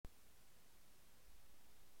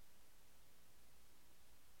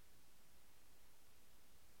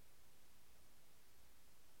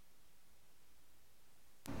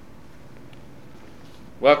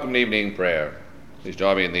Welcome to evening prayer. Please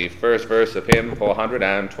join me in the first verse of hymn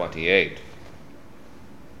 428.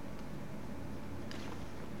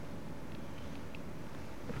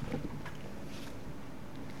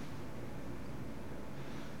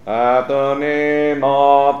 At the name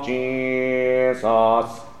of Jesus,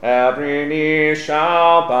 every knee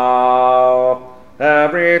shall bow,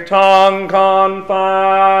 every tongue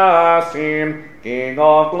confess him King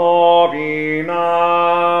of glory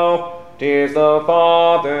now. 'Tis the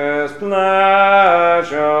Father's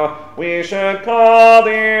pleasure we should call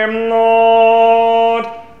him Lord,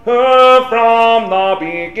 who from the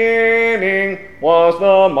beginning was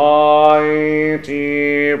the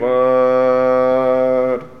mighty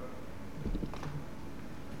Word.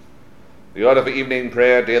 The order for evening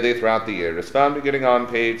prayer daily throughout the year is found beginning on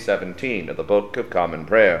page 17 of the Book of Common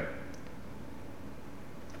Prayer.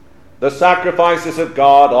 The sacrifices of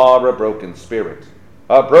God are a broken spirit.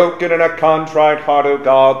 A broken and a contrite heart, O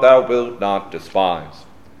God, thou wilt not despise.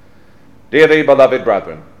 Dearly beloved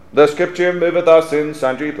brethren, the Scripture moveth us in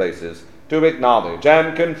sundry places to acknowledge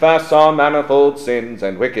and confess our manifold sins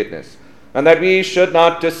and wickedness, and that we should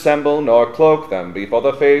not dissemble nor cloak them before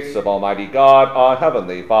the face of Almighty God, our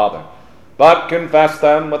heavenly Father, but confess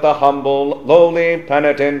them with a humble, lowly,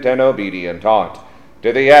 penitent, and obedient heart,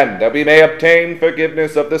 to the end that we may obtain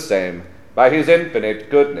forgiveness of the same by his infinite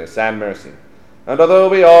goodness and mercy. And although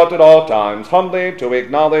we ought at all times humbly to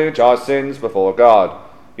acknowledge our sins before God,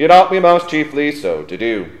 yet ought we most chiefly so to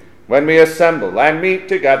do, when we assemble and meet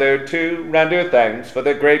together to render thanks for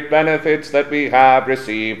the great benefits that we have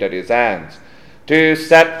received at his hands, to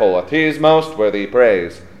set forth his most worthy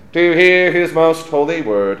praise, to hear his most holy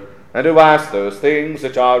word, and to ask those things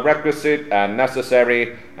which are requisite and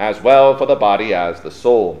necessary, as well for the body as the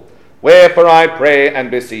soul. Wherefore I pray and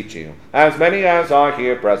beseech you, as many as are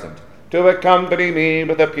here present, to accompany me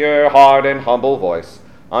with a pure heart and humble voice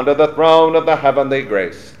under the throne of the heavenly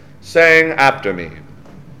grace, saying after me,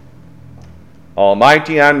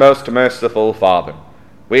 Almighty and most merciful Father,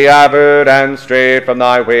 we have erred and strayed from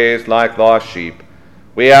thy ways like lost sheep.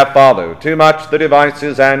 We have followed too much the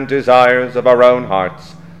devices and desires of our own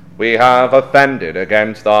hearts. We have offended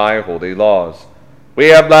against thy holy laws. We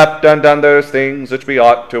have left undone those things which we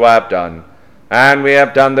ought to have done, and we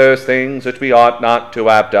have done those things which we ought not to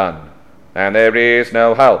have done, and there is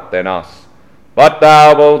no help in us. But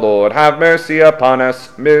thou, O Lord, have mercy upon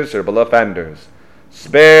us, miserable offenders.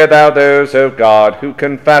 Spare thou those, O God, who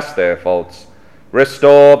confess their faults.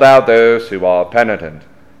 Restore thou those who are penitent,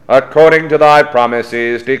 according to thy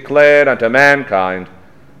promises declared unto mankind,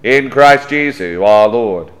 in Christ Jesus our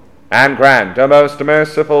Lord. And grant, O most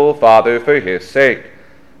merciful Father, for his sake,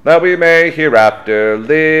 that we may hereafter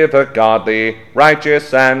live a godly,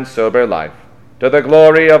 righteous, and sober life, to the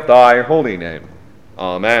glory of thy holy name.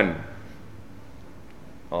 Amen.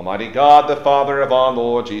 Almighty God, the Father of our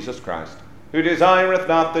Lord Jesus Christ, who desireth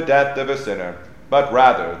not the death of a sinner, but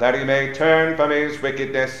rather that he may turn from his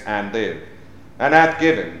wickedness and live, and hath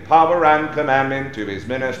given power and commandment to his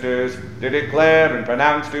ministers to declare and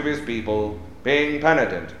pronounce to his people, being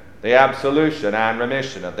penitent, the absolution and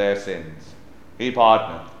remission of their sins. He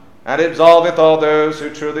pardoneth and absolveth all those who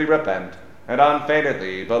truly repent and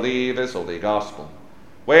unfeignedly believe his holy gospel.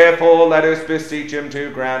 Wherefore let us beseech him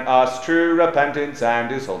to grant us true repentance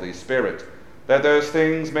and his Holy Spirit, that those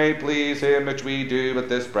things may please him which we do at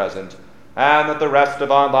this present, and that the rest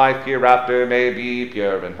of our life hereafter may be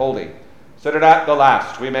pure and holy, so that at the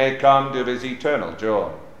last we may come to his eternal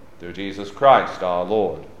joy. Through Jesus Christ our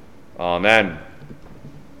Lord. Amen.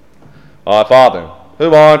 Our Father,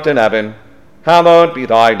 who art in heaven, hallowed be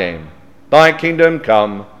thy name. Thy kingdom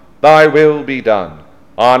come, thy will be done,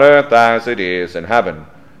 on earth as it is in heaven.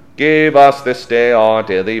 Give us this day our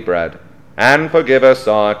daily bread, and forgive us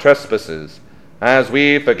our trespasses, as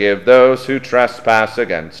we forgive those who trespass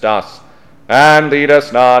against us. And lead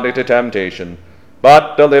us not into temptation,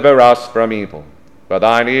 but deliver us from evil. For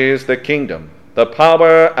thine is the kingdom, the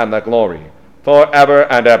power, and the glory, for ever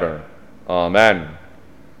and ever. Amen.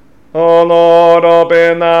 O Lord,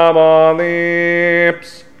 open thou our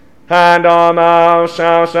lips, and our mouth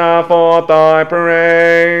shall shout forth thy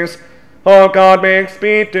praise. O God, make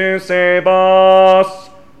speed to save us.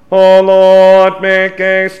 O Lord, make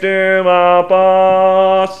haste to help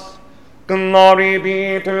us. Glory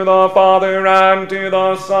be to the Father, and to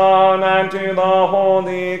the Son, and to the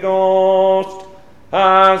Holy Ghost,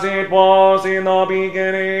 as it was in the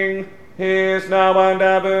beginning, is now, and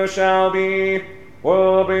ever shall be,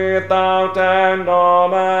 world without end.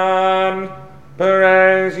 Amen.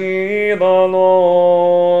 Praise ye the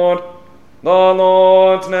Lord. The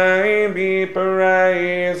Lord's name be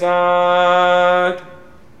praised. The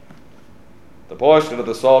portion of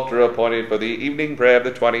the Psalter appointed for the evening prayer of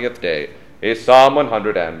the 20th day is Psalm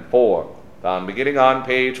 104, found beginning on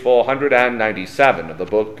page 497 of the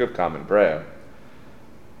Book of Common Prayer.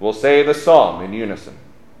 We'll say the psalm in unison.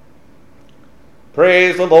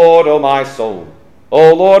 Praise the Lord, O my soul.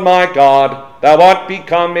 O Lord my God, thou art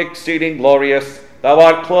become exceeding glorious, thou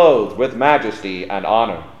art clothed with majesty and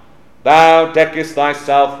honor. Thou deckest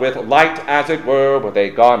thyself with light as it were with a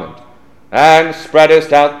garment, and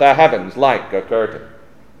spreadest out the heavens like a curtain.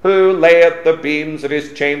 Who layeth the beams of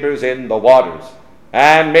his chambers in the waters,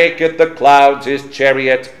 and maketh the clouds his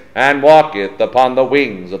chariot, and walketh upon the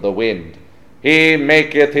wings of the wind. He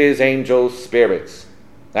maketh his angels spirits,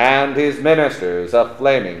 and his ministers a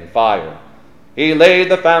flaming fire. He laid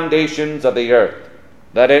the foundations of the earth,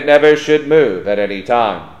 that it never should move at any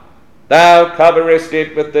time. Thou coverest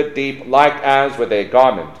it with the deep like as with a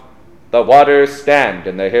garment. The waters stand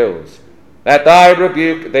in the hills. At thy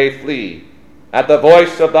rebuke they flee. At the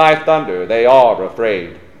voice of thy thunder they are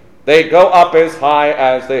afraid. They go up as high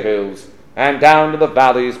as the hills, and down to the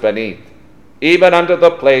valleys beneath, even unto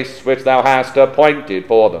the place which thou hast appointed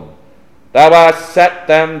for them. Thou hast set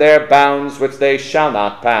them their bounds which they shall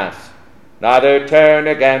not pass, neither turn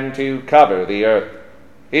again to cover the earth.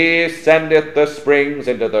 He sendeth the springs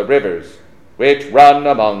into the rivers, which run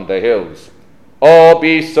among the hills. All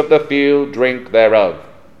beasts of the field drink thereof,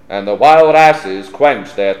 and the wild asses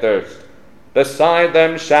quench their thirst. Beside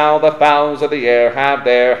them shall the fowls of the air have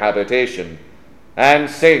their habitation, and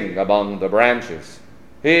sing among the branches.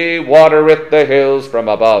 He watereth the hills from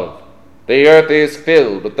above. The earth is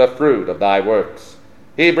filled with the fruit of thy works.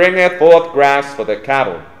 He bringeth forth grass for the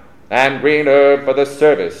cattle, and green herb for the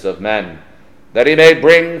service of men, that he may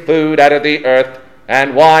bring food out of the earth,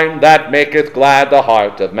 and wine that maketh glad the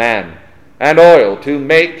heart of man, and oil to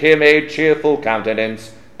make him a cheerful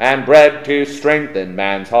countenance, and bread to strengthen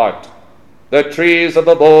man's heart. The trees of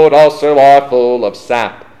the Lord also are full of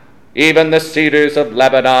sap, even the cedars of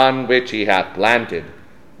Lebanon which he hath planted,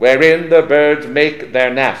 wherein the birds make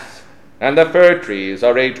their nests, and the fir trees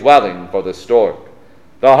are a dwelling for the stork.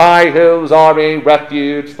 The high hills are a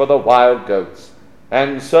refuge for the wild goats,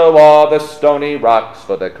 and so are the stony rocks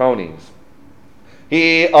for the conies.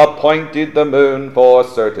 He appointed the moon for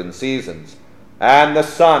certain seasons, and the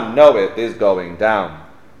sun knoweth his going down.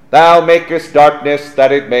 Thou makest darkness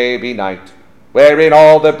that it may be night, wherein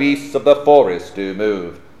all the beasts of the forest do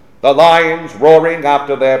move. The lions roaring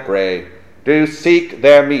after their prey do seek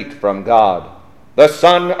their meat from God. The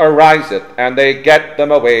sun ariseth, and they get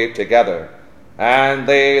them away together, and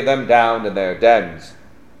lay them down in their dens.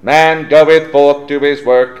 Man goeth forth to his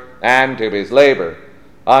work and to his labor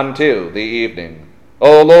until the evening.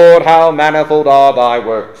 O Lord, how manifold are thy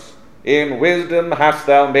works! In wisdom hast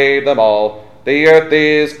thou made them all. The earth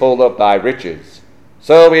is full of thy riches.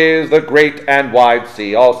 So is the great and wide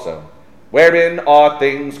sea also, wherein are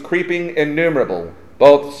things creeping innumerable,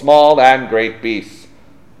 both small and great beasts.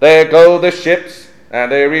 There go the ships,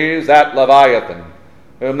 and there is that Leviathan,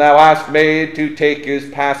 whom thou hast made to take his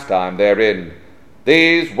pastime therein.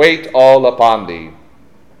 These wait all upon thee,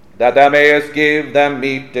 that thou mayest give them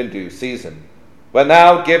meat in due season. When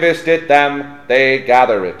thou givest it them, they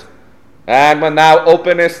gather it. And when thou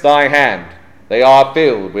openest thy hand, they are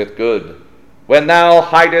filled with good. When thou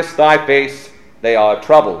hidest thy face, they are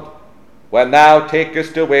troubled. When thou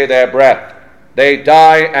takest away their breath, they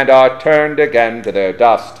die and are turned again to their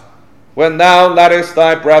dust. When thou lettest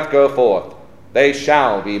thy breath go forth, they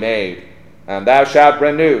shall be made, and thou shalt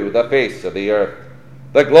renew the face of the earth.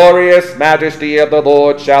 The glorious majesty of the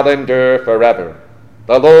Lord shall endure forever.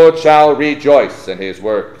 The Lord shall rejoice in his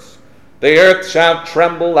works. The earth shall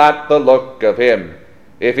tremble at the look of him.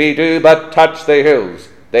 If he do but touch the hills,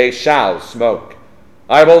 they shall smoke.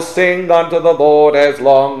 I will sing unto the Lord as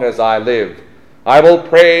long as I live. I will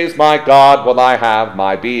praise my God while I have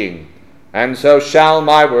my being, and so shall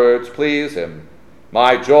my words please him.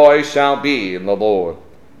 My joy shall be in the Lord.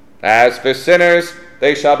 As for sinners,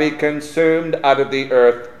 they shall be consumed out of the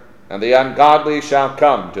earth, and the ungodly shall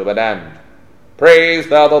come to an end. Praise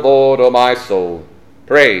thou the Lord, O my soul.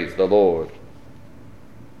 Praise the Lord.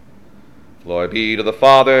 Glory be to the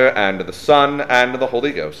Father, and to the Son, and to the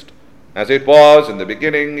Holy Ghost, as it was in the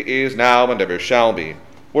beginning, is now, and ever shall be,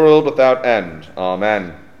 world without end.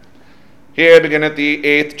 Amen. Here beginneth the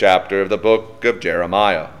 8th chapter of the book of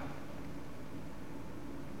Jeremiah.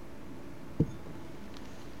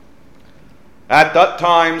 At that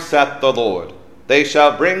time saith the Lord, they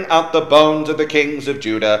shall bring out the bones of the kings of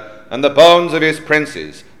Judah, and the bones of his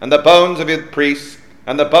princes, and the bones of his priests,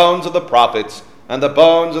 and the bones of the prophets, and the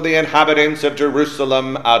bones of the inhabitants of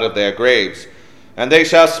Jerusalem out of their graves, And they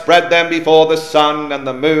shall spread them before the sun and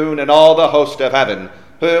the moon and all the host of heaven,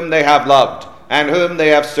 whom they have loved, and whom they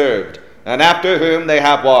have served, and after whom they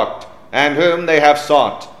have walked, and whom they have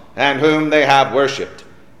sought, and whom they have worshipped.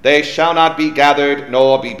 They shall not be gathered,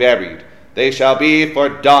 nor be buried. They shall be for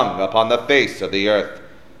dung upon the face of the earth.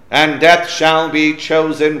 And death shall be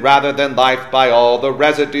chosen rather than life by all the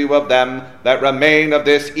residue of them that remain of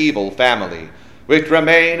this evil family, which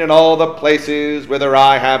remain in all the places whither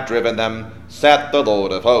I have driven them, saith the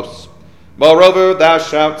Lord of hosts. Moreover thou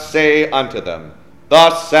shalt say unto them,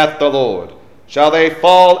 Thus saith the Lord, Shall they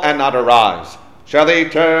fall and not arise? Shall they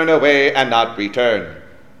turn away and not return?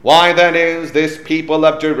 Why then is this people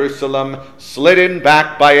of Jerusalem slidden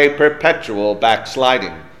back by a perpetual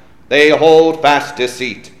backsliding? They hold fast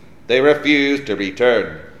deceit. They refuse to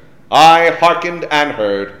return. I hearkened and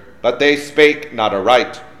heard, but they spake not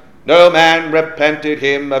aright. No man repented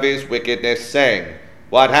him of his wickedness, saying,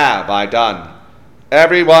 What have I done?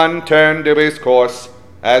 Every one turned to his course,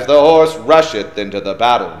 as the horse rusheth into the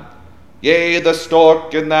battle. Yea, the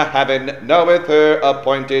stork in the heaven knoweth her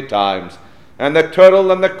appointed times, and the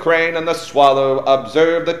turtle and the crane and the swallow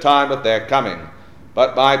observe the time of their coming.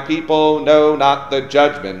 But my people know not the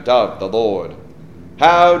judgment of the Lord.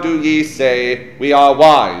 How do ye say, We are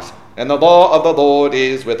wise, and the law of the Lord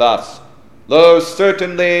is with us? Lo,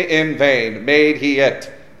 certainly in vain made he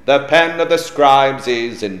it. The pen of the scribes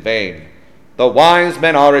is in vain. The wise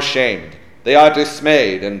men are ashamed. They are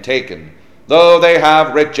dismayed and taken, though they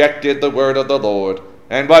have rejected the word of the Lord,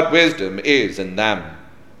 and what wisdom is in them.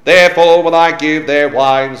 Therefore will I give their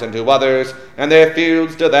wives unto others, and their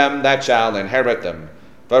fields to them that shall inherit them.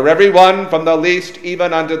 For every one from the least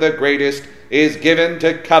even unto the greatest is given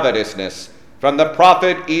to covetousness. From the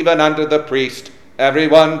prophet even unto the priest, every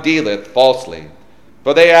one dealeth falsely.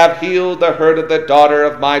 For they have healed the hurt of the daughter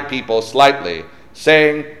of my people slightly,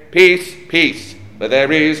 saying, Peace, peace, but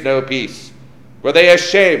there is no peace. Were they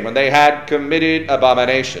ashamed when they had committed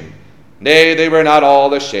abomination? Nay, they were not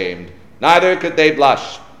all ashamed, neither could they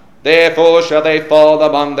blush. Therefore shall they fall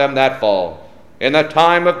among them that fall. In the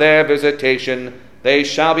time of their visitation they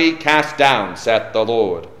shall be cast down, saith the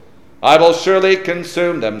Lord. I will surely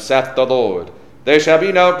consume them, saith the Lord. There shall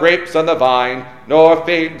be no grapes on the vine, nor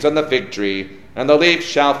figs on the fig tree, and the leaf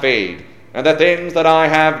shall fade, and the things that I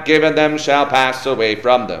have given them shall pass away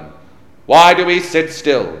from them. Why do we sit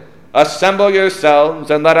still? Assemble yourselves,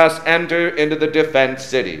 and let us enter into the defenced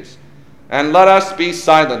cities. And let us be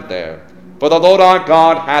silent there. For the Lord our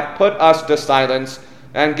God hath put us to silence,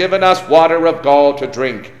 and given us water of gall to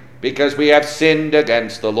drink, because we have sinned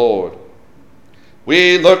against the Lord.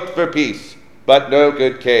 We looked for peace, but no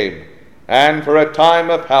good came, and for a time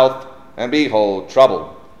of health, and behold,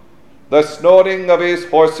 trouble. The snorting of his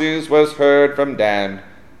horses was heard from Dan.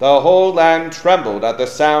 The whole land trembled at the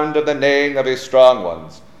sound of the neighing of his strong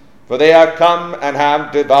ones. For they are come and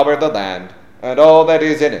have devoured the land, and all that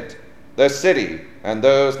is in it, the city, and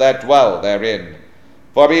those that dwell therein.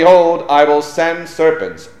 For behold, I will send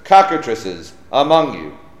serpents, cockatrices, among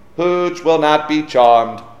you, which will not be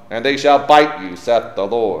charmed, and they shall bite you, saith the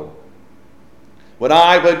Lord. When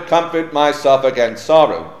I would comfort myself against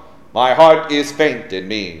sorrow, my heart is faint in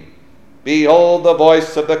me. Behold the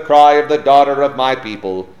voice of the cry of the daughter of my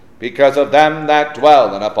people, because of them that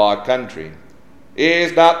dwell in a far country.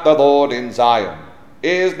 Is not the Lord in Zion?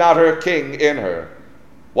 Is not her king in her?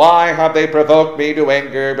 Why have they provoked me to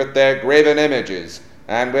anger with their graven images,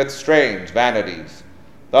 and with strange vanities?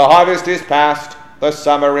 The harvest is past, the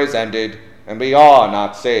summer is ended, and we are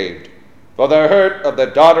not saved. For the hurt of the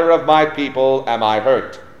daughter of my people am I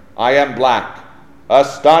hurt. I am black.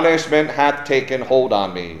 Astonishment hath taken hold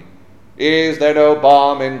on me. Is there no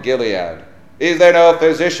balm in Gilead? Is there no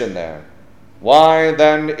physician there? Why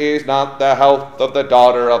then is not the health of the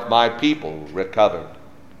daughter of my people recovered?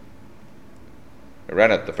 I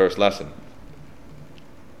read it the first lesson.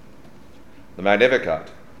 The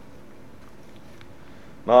Magnificat.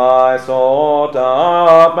 My soul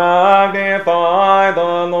doth magnify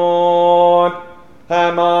the Lord,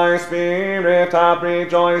 and my spirit hath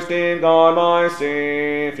rejoiced in God my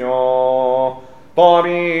Saviour. For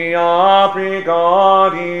he hath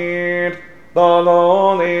regarded the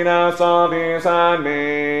lowliness of his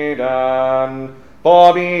handmaiden.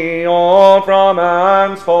 For behold, from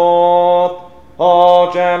henceforth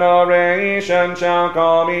all generations shall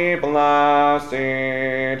call me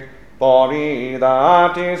blessed. For he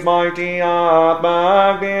that is mighty hath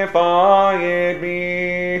magnified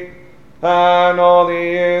me, and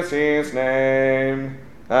holy is his name,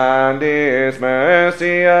 and his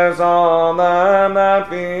mercy is on them that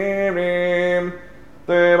fear him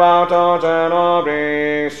throughout all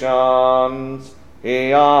generations. He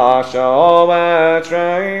hath showed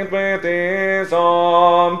strength with his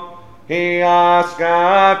arm. He hath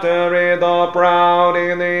scattered the proud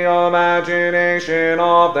in the imagination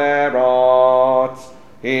of their hearts.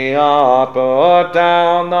 He hath put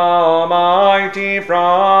down the mighty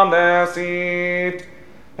from their seat,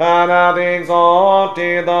 and hath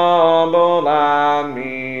exalted the humble and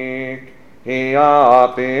meek. He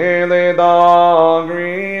hath filled the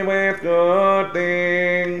hungry with good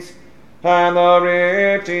things, and the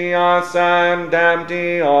rich he hath sent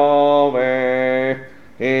empty away.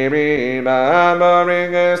 He,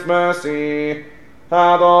 remembering his mercy,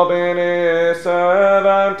 hath opened his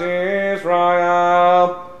servant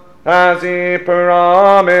Israel, as he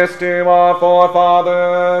promised to our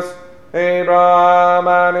forefathers, Abraham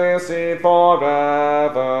and his seed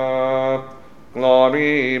forever.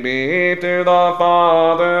 Glory be to the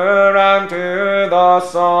Father, and to the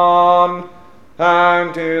Son,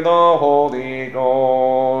 and to the Holy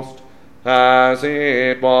Ghost, as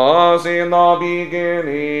it was in the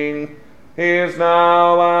beginning, is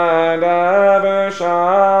now, and ever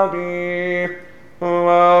shall be,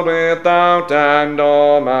 world without end.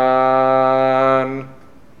 Amen.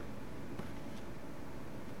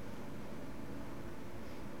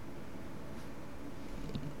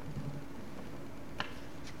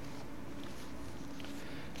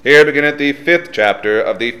 Here beginneth the 5th chapter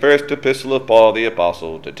of the first epistle of Paul the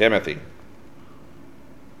Apostle to Timothy.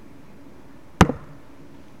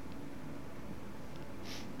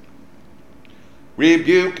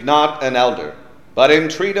 Rebuke not an elder, but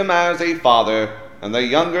entreat him as a father, and the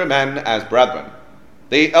younger men as brethren,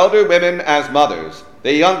 the elder women as mothers,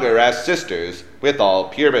 the younger as sisters, with all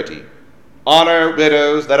purity. Honor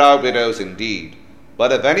widows that are widows indeed.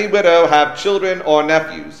 But if any widow have children or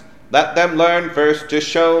nephews, let them learn first to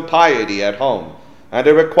show piety at home, and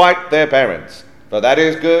to requite their parents, for that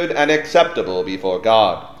is good and acceptable before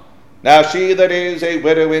God. Now she that is a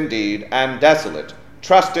widow indeed, and desolate,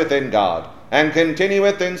 trusteth in God, and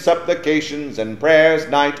continueth in supplications and prayers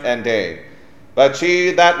night and day. But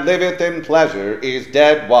she that liveth in pleasure is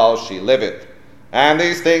dead while she liveth. And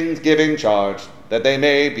these things give in charge, that they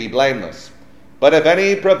may be blameless. But if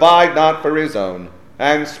any provide not for his own,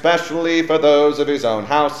 and specially for those of his own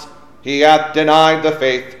house, he hath denied the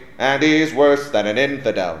faith, and is worse than an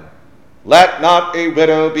infidel. Let not a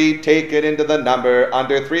widow be taken into the number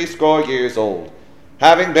under 80 years old,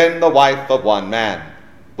 having been the wife of one man,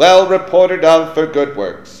 well reported of for good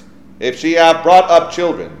works, if she have brought up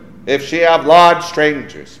children, if she have lodged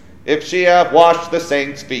strangers, if she have washed the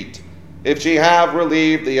saints' feet, if she have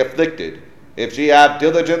relieved the afflicted, if she have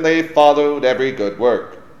diligently followed every good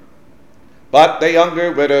work. But the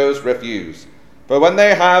younger widows refuse, for when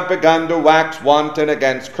they have begun to wax wanton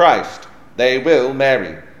against Christ, they will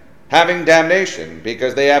marry, having damnation,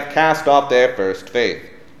 because they have cast off their first faith.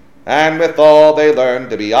 And withal they learn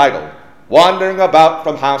to be idle, wandering about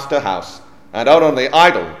from house to house, and not only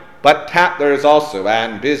idle, but tattlers also,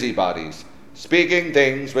 and busybodies, speaking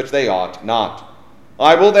things which they ought not.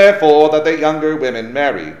 I will therefore that the younger women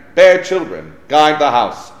marry, bear children, guide the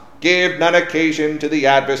house, give none occasion to the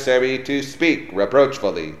adversary to speak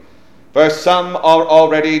reproachfully. For some are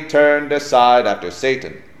already turned aside after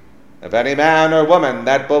Satan. If any man or woman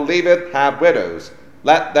that believeth have widows,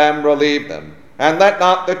 let them relieve them, and let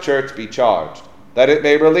not the church be charged, that it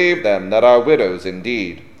may relieve them that are widows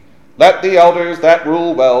indeed. Let the elders that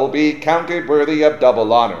rule well be counted worthy of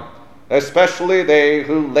double honor, especially they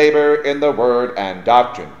who labor in the word and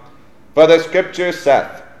doctrine. For the Scripture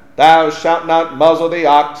saith, Thou shalt not muzzle the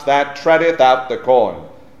ox that treadeth out the corn,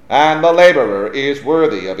 and the laborer is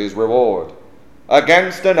worthy of his reward.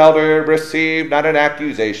 Against an elder receive not an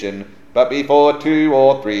accusation, but before 2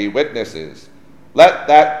 or 3 witnesses. Let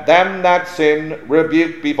them that sin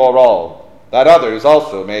rebuke before all, that others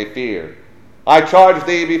also may fear. I charge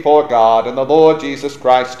thee before God and the Lord Jesus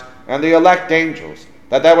Christ and the elect angels,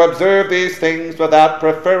 that thou observe these things without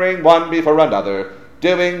preferring one before another,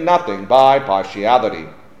 doing nothing by partiality.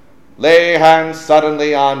 Lay hands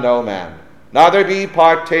suddenly on no man, neither be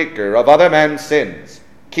partaker of other men's sins.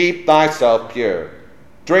 Keep thyself pure.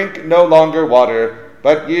 Drink no longer water,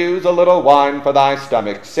 but use a little wine for thy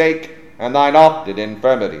stomach's sake, and thine often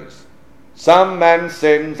infirmities. Some men's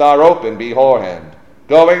sins are open beforehand,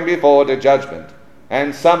 going before to judgment,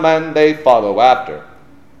 and some men they follow after.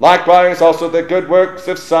 Likewise also the good works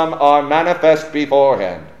of some are manifest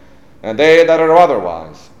beforehand, and they that are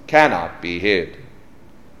otherwise cannot be hid.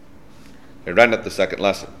 Here endeth the 2nd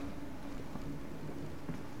lesson.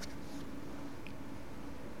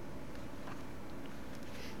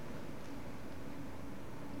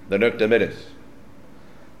 The Nunc Dimittis.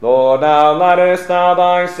 Lord, now lettest thou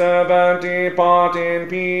thy servant depart in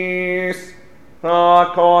peace,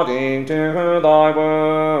 according to thy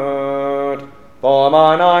word. For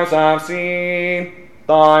mine eyes have seen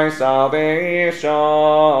thy salvation,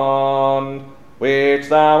 which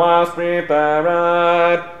thou hast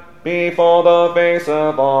prepared before the face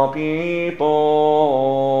of all people,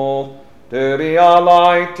 to be a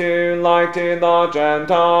light to lighten the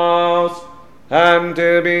Gentiles, and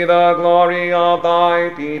to be the glory of thy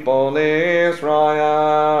people Israel.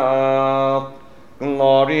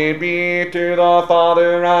 Glory be to the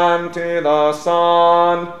Father, and to the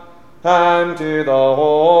Son, and to the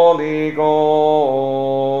Holy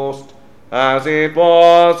Ghost, as it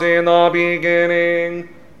was in the beginning,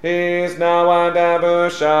 is now, and ever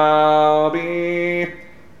shall be,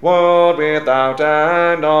 world without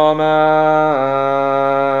end. Amen.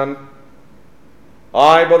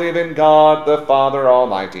 I believe in God, the Father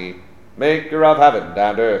Almighty, maker of heaven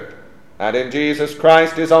and earth, and in Jesus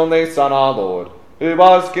Christ, his only Son, our Lord, who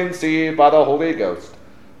was conceived by the Holy Ghost,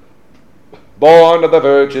 born of the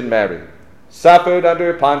Virgin Mary, suffered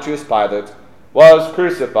under Pontius Pilate, was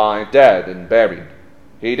crucified, dead, and buried.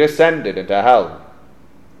 He descended into hell.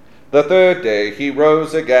 The third day he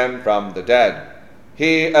rose again from the dead.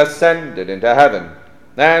 He ascended into heaven,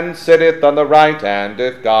 and sitteth on the right hand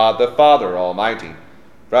of God the Father Almighty.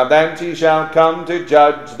 From thence he shall come to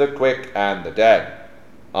judge the quick and the dead.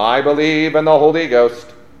 I believe in the Holy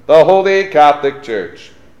Ghost, the Holy Catholic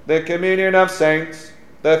Church, the communion of saints,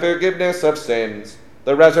 the forgiveness of sins,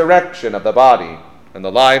 the resurrection of the body, and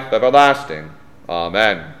the life everlasting.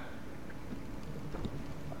 Amen.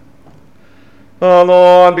 The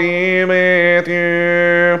Lord be with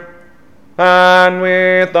you, and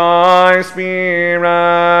with thy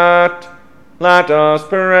spirit. Let us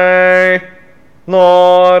pray.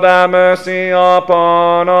 Lord, have mercy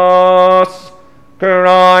upon us.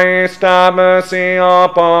 Christ, have mercy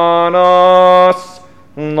upon us.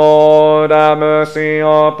 Lord, have mercy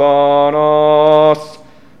upon us.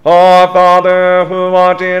 Our Father, who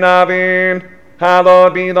art in heaven,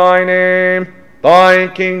 hallowed be thy name. Thy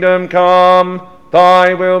kingdom come,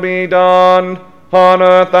 thy will be done, on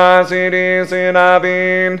earth as it is in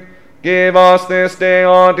heaven. Give us this day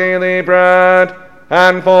our daily bread,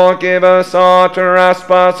 and forgive us our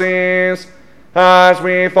trespasses, as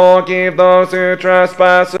we forgive those who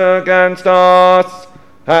trespass against us.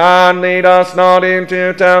 And lead us not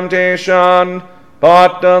into temptation,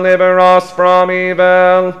 but deliver us from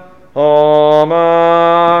evil.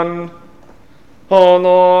 Amen. O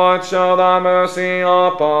Lord, show thy mercy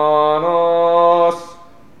upon us,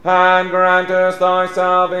 and grant us thy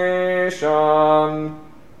salvation.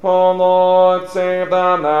 O Lord, save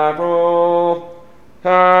them that rule,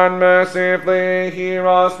 and mercifully hear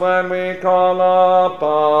us when we call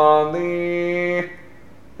upon thee.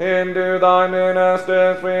 Endue thy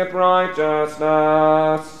ministers with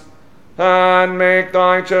righteousness, and make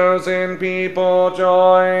thy chosen people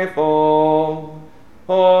joyful.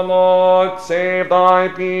 O Lord, save thy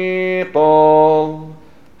people,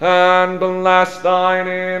 and bless thine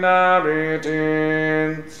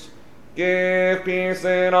inheritance. Give peace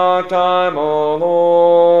in our time, O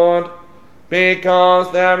Lord,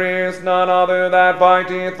 because there is none other that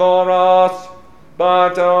fighteth for us,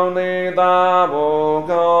 but only thou, O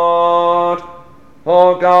God.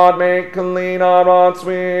 O God, make clean our hearts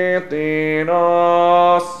within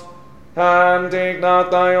us, and take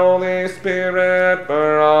not thy Holy Spirit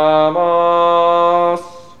from us.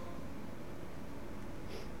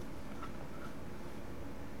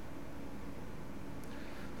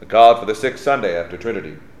 The God for the sixth Sunday after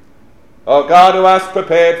Trinity. O God, who hast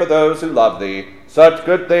prepared for those who love thee such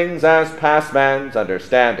good things as pass man's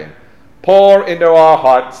understanding, pour into our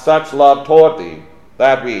hearts such love toward thee,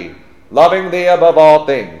 that we, loving thee above all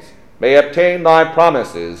things, may obtain thy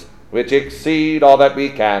promises, which exceed all that we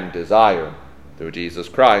can desire. Through Jesus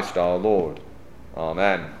Christ our Lord.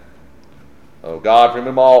 Amen. O God, from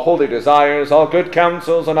whom all holy desires, all good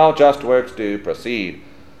counsels, and all just works do proceed,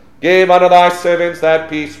 give unto thy servants that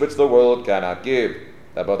peace which the world cannot give,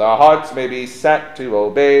 that both our hearts may be set to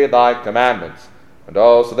obey thy commandments, and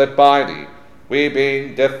also that by thee, we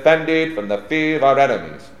being defended from the fear of our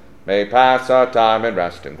enemies, may pass our time in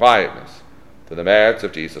rest and quietness, through the merits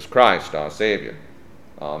of Jesus Christ our Saviour.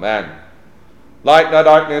 Amen. Lighten our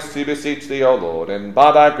darkness, we beseech thee, O Lord, and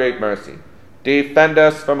by thy great mercy, defend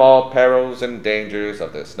us from all perils and dangers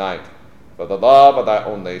of this night, for the love of thy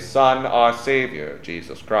only Son, our Saviour,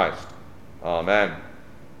 Jesus Christ. Amen.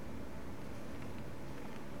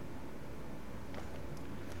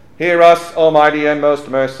 Hear us, Almighty and most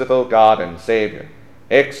merciful God and Saviour.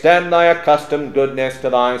 Extend thy accustomed goodness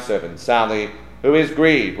to thy servant Sally, who is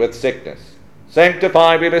grieved with sickness.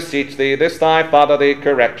 Sanctify, we beseech thee, this thy fatherly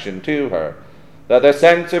correction to her, that the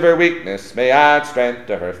sense of her weakness may add strength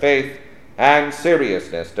to her faith, and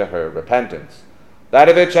seriousness to her repentance, that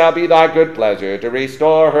if it shall be thy good pleasure to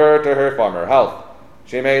restore her to her former health,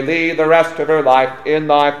 she may lead the rest of her life in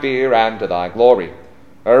thy fear and to thy glory.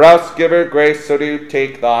 Or else give her grace so to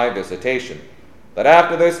take thy visitation, that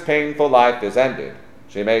after this painful life is ended,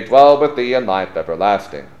 she may dwell with thee in life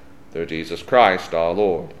everlasting. Through Jesus Christ our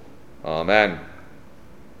Lord. Amen.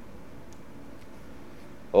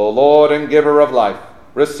 O Lord and giver of life,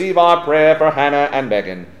 receive our prayer for Hannah and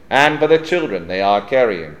Megan, and for the children they are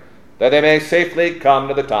carrying, that they may safely come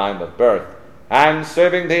to the time of birth, and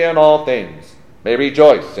serving thee in all things, may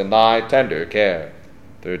rejoice in thy tender care.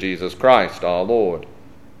 Through Jesus Christ our Lord.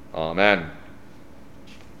 Amen.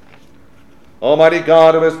 Almighty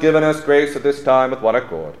God, who has given us grace at this time with one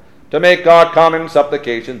accord, to make our common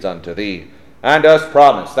supplications unto thee, and hast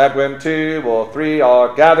promised that when 2 or 3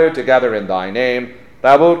 are gathered together in thy name,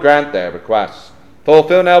 thou wilt grant their requests.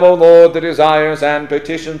 Fulfill now, O Lord, the desires and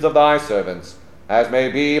petitions of thy servants, as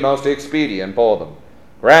may be most expedient for them,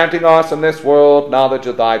 granting us in this world knowledge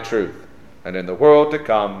of thy truth, and in the world to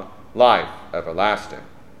come life everlasting.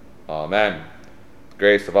 Amen. The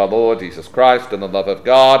grace of our Lord Jesus Christ, and the love of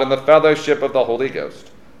God, and the fellowship of the Holy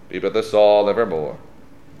Ghost be with us all evermore.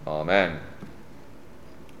 Amen.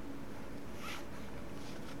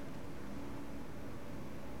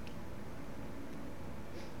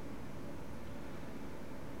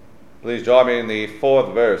 Please join me in the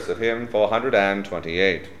 4th verse of hymn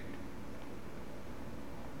 428.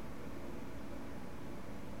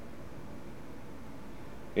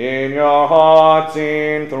 In your hearts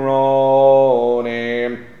enthroned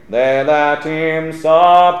him, there let him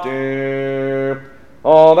subdue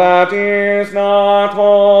all that is not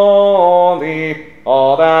holy,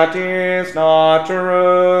 all that is not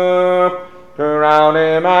true. Crown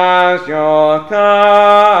him as your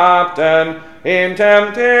captain in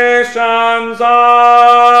temptations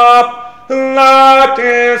up. Let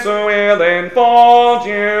his will enfold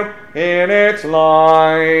you in its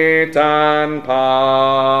light and power.